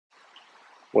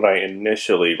When I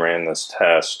initially ran this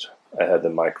test, I had the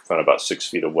microphone about 6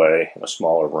 feet away in a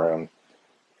smaller room.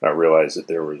 And I realized that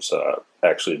there was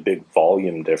actually a big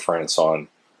volume difference on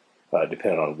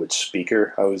depending on which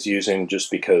speaker I was using,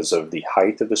 just because of the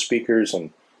height of the speakers,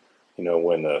 and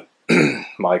when the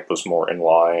mic was more in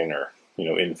line, or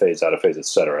in phase, out of phase,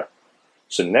 etc.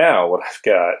 So now what I've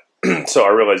got, so I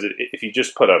realized that if you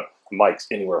just put a mic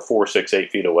anywhere 4, 6, 8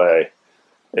 feet away,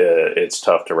 it's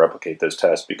tough to replicate those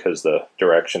tests because the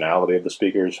directionality of the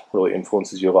speakers really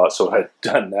influences you a lot. So what I've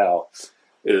done now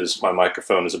is my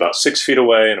microphone is about 6 feet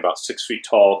away and about 6 feet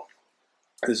tall.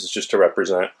 This is just to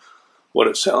represent what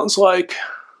it sounds like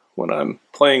when I'm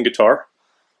playing guitar.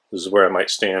 This is where I might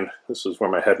stand. This is where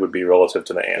my head would be relative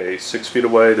to the amp. Okay, 6 feet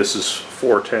away, this is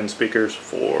 410 speakers,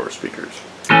 4 speakers.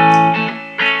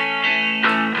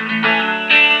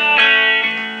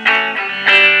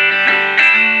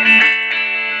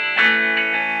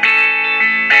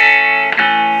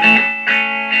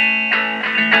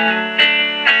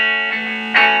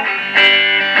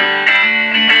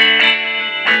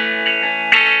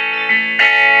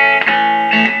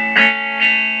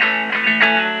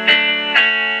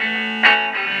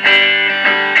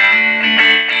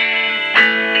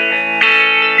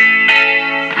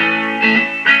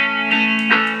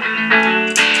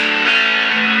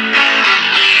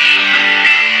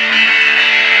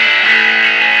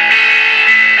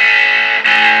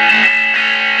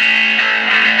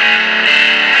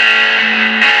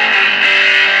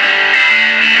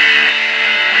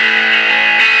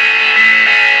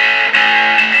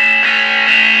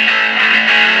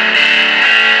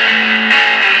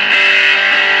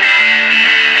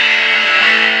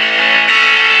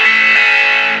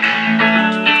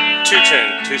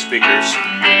 Two speakers.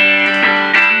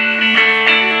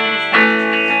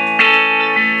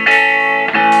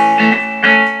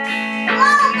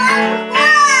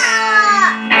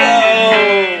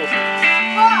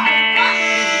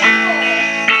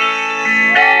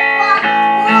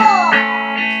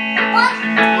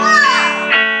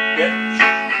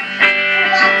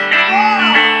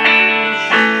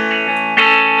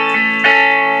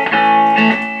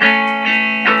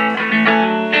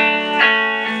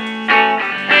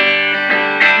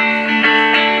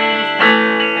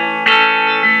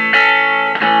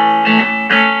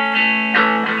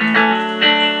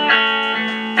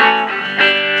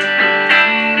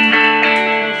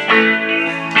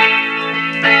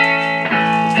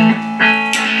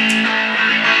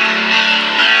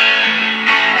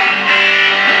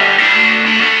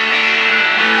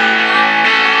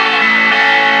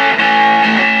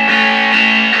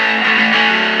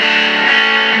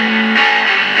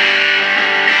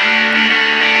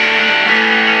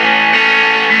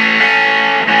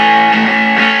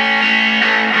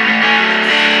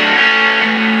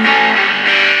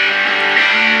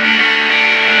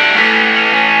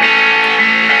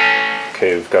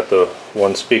 Okay, we've got the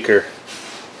one speaker.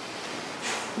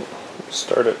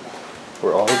 Start it.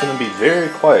 We're all going to be very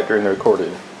quiet during the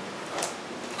recording.